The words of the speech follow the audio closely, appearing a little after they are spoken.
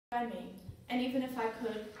by me, and even if I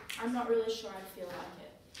could, I'm not really sure I'd feel like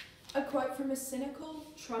it. A quote from a cynical,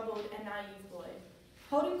 troubled, and naive boy.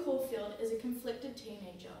 Holden Caulfield is a conflicted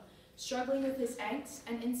teenager, struggling with his angst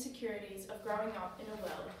and insecurities of growing up in a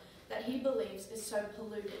world that he believes is so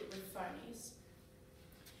polluted with phonies.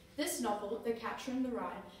 This novel, The Catcher in the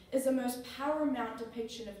Rye, is the most paramount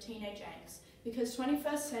depiction of teenage angst because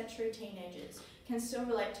 21st century teenagers can still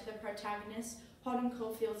relate to the protagonist, Holden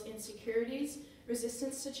Caulfield's insecurities,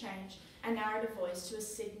 resistance to change, and narrative voice to a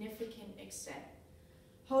significant extent.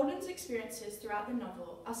 Holden's experiences throughout the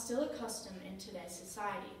novel are still a custom in today's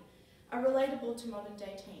society, are relatable to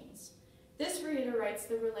modern-day teens. This reiterates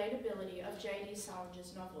the relatability of J.D.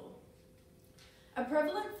 Salinger's novel. A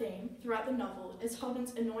prevalent theme throughout the novel is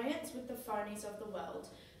Holden's annoyance with the phonies of the world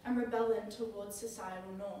and rebellion towards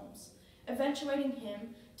societal norms, eventuating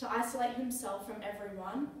him to isolate himself from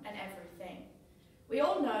everyone and everything. We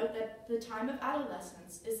all know that the time of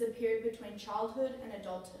adolescence is the period between childhood and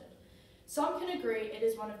adulthood. Some can agree it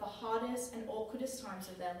is one of the hardest and awkwardest times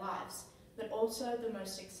of their lives, but also the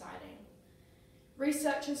most exciting.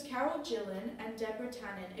 Researchers Carol Gillen and Deborah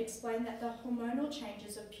Tannen explain that the hormonal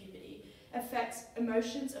changes of puberty affects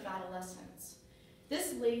emotions of adolescence.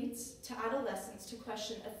 This leads to adolescents to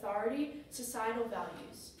question authority, societal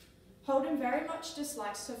values. Holden very much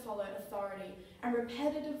dislikes to follow authority and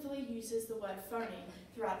repetitively uses the word phony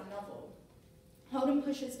throughout the novel. Holden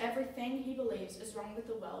pushes everything he believes is wrong with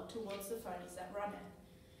the world towards the phonies that run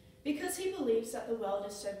it. Because he believes that the world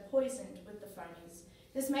is so poisoned with the phonies,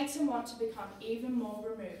 this makes him want to become even more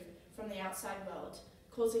removed from the outside world,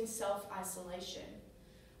 causing self-isolation.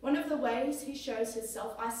 One of the ways he shows his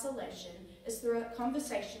self-isolation is through a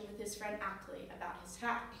conversation with his friend Ackley about his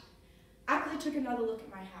hat. Ackley took another look at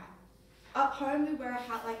my hat. Up home we wear a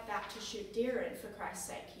hat like that to shoot deer in, for Christ's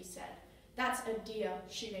sake, he said. That's a deer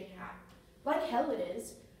shooting hat. Like hell it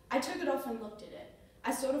is. I took it off and looked at it.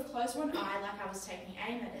 I sort of closed one eye like I was taking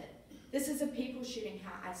aim at it. This is a people shooting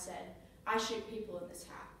hat, I said. I shoot people in this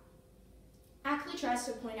hat. Ackley tries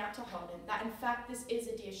to point out to Holden that in fact this is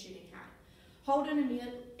a deer shooting hat. Holden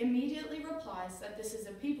immediately replies that this is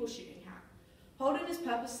a people shooting hat. Holden is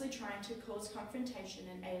purposely trying to cause confrontation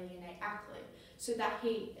and alienate Ackley so that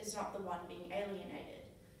he is not the one being alienated.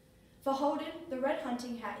 For Holden, the red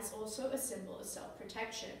hunting hat is also a symbol of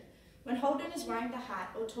self-protection. When Holden is wearing the hat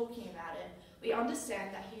or talking about it, we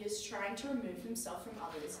understand that he is trying to remove himself from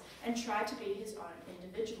others and try to be his own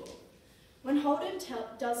individual. When Holden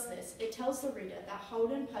does this, it tells the reader that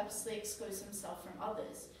Holden purposely excludes himself from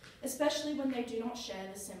others, especially when they do not share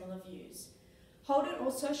the similar views. Holden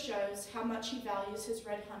also shows how much he values his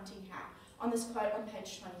red hunting hat on this quote on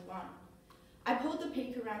page 21. I pulled the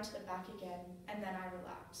peak around to the back again, and then I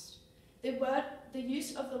relaxed. The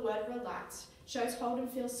use of the word relaxed shows Holden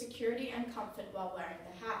feels security and comfort while wearing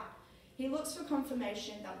the hat. He looks for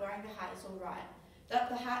confirmation that wearing the hat is all right, that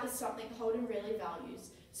the hat is something Holden really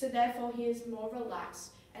values, so therefore he is more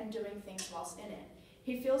relaxed and doing things whilst in it.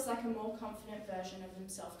 He feels like a more confident version of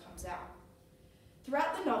himself comes out.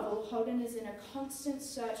 Throughout the novel, Holden is in a constant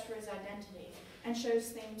search for his identity and shows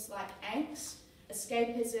themes like angst,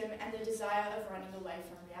 escapism, and the desire of running away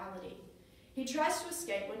from reality. He tries to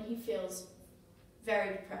escape when he feels very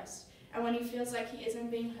depressed and when he feels like he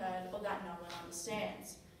isn't being heard or that no one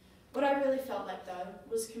understands. What I really felt like, though,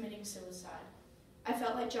 was committing suicide. I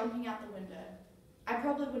felt like jumping out the window. I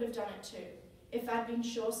probably would have done it too, if I'd been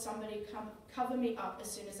sure somebody cover me up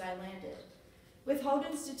as soon as I landed. With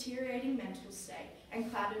Holden's deteriorating mental state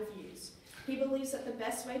and clouded views, he believes that the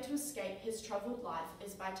best way to escape his troubled life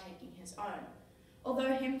is by taking his own.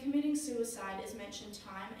 Although him committing suicide is mentioned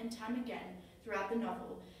time and time again throughout the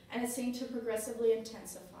novel and is seen to progressively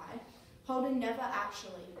intensify, Holden never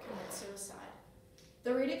actually commits suicide.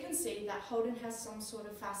 The reader can see that Holden has some sort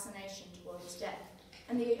of fascination towards death,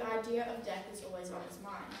 and the idea of death is always on his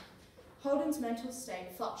mind. Holden's mental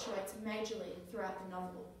state fluctuates majorly throughout the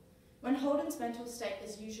novel. When Holden's mental state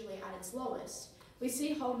is usually at its lowest, we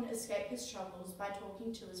see Holden escape his troubles by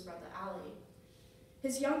talking to his brother Ali.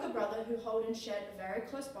 His younger brother, who Holden shared a very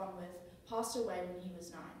close bond with, passed away when he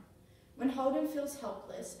was 9. When Holden feels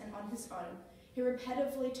helpless and on his own, he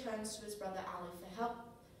repetitively turns to his brother Ali for help.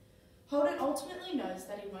 Holden ultimately knows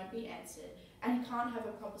that he won't be answered and he can't have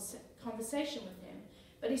a proper conversation with him,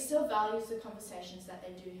 but he still values the conversations that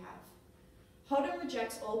they do have. Holden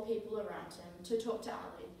rejects all people around him to talk to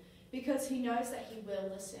Ali because he knows that he will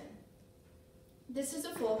listen. This is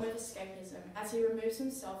a form of escapism as he removes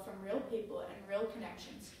himself from real people and real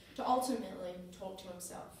connections to ultimately talk to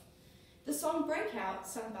himself. The song Breakout,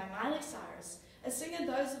 sung by Miley Cyrus, a singer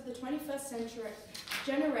those of the 21st century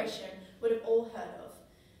generation would have all heard of.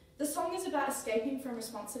 The song is about escaping from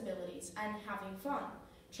responsibilities and having fun,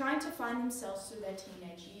 trying to find themselves through their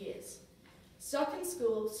teenage years. Stuck in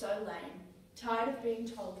school, so lame, tired of being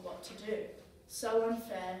told what to do, so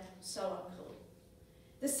unfair, so uncool.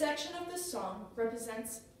 The section of the song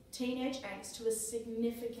represents teenage angst to a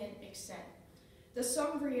significant extent. The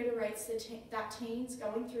song reiterates that teens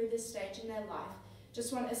going through this stage in their life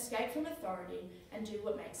just want to escape from authority and do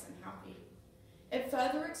what makes them happy. It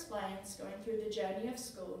further explains going through the journey of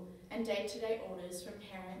school and day-to-day orders from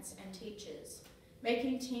parents and teachers,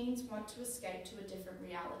 making teens want to escape to a different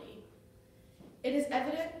reality. It is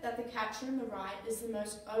evident that The Catcher in the Rye is the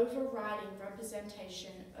most overriding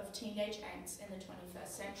representation of teenage angst in the 21st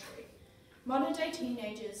century. Modern-day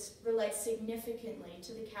teenagers relate significantly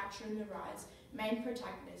to The Catcher in the Rye's main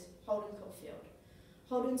protagonist, Holden Caulfield.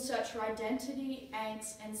 Holden's search for identity,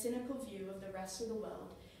 angst, and cynical view of the rest of the world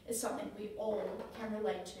is something we all can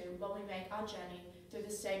relate to while we make our journey through the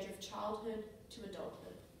stage of childhood to adulthood.